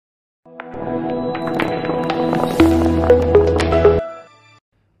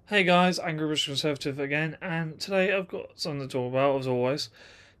Hey guys, Angry British Conservative again, and today I've got something to talk about as always.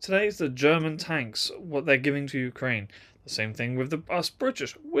 Today is the German tanks, what they're giving to Ukraine. The same thing with us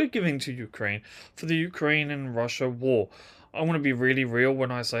British, we're giving to Ukraine for the Ukraine and Russia war. I want to be really real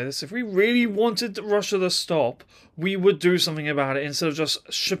when I say this. If we really wanted Russia to stop, we would do something about it instead of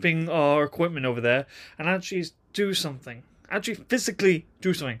just shipping our equipment over there and actually do something. Actually physically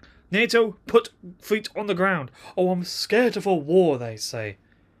do something. NATO, put feet on the ground. Oh, I'm scared of a war, they say.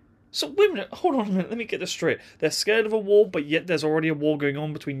 So, wait a minute, hold on a minute, let me get this straight. They're scared of a war, but yet there's already a war going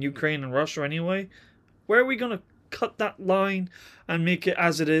on between Ukraine and Russia anyway? Where are we going to cut that line and make it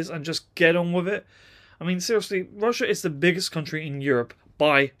as it is and just get on with it? I mean, seriously, Russia is the biggest country in Europe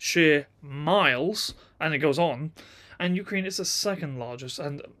by sheer miles, and it goes on, and Ukraine is the second largest,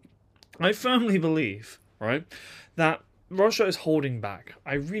 and I firmly believe, right, that Russia is holding back.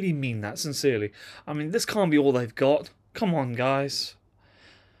 I really mean that, sincerely. I mean, this can't be all they've got. Come on, guys.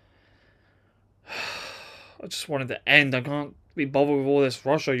 I just wanted to end. I can't be bothered with all this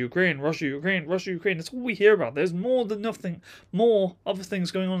Russia, Ukraine, Russia, Ukraine, Russia, Ukraine. That's all we hear about. There's more other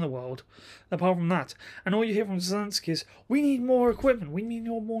things going on in the world apart from that. And all you hear from Zelensky is, we need more equipment. We need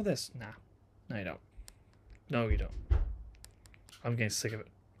more this. Nah. No, you don't. No, you don't. I'm getting sick of it.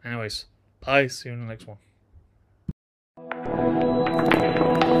 Anyways, bye. See you in the next one.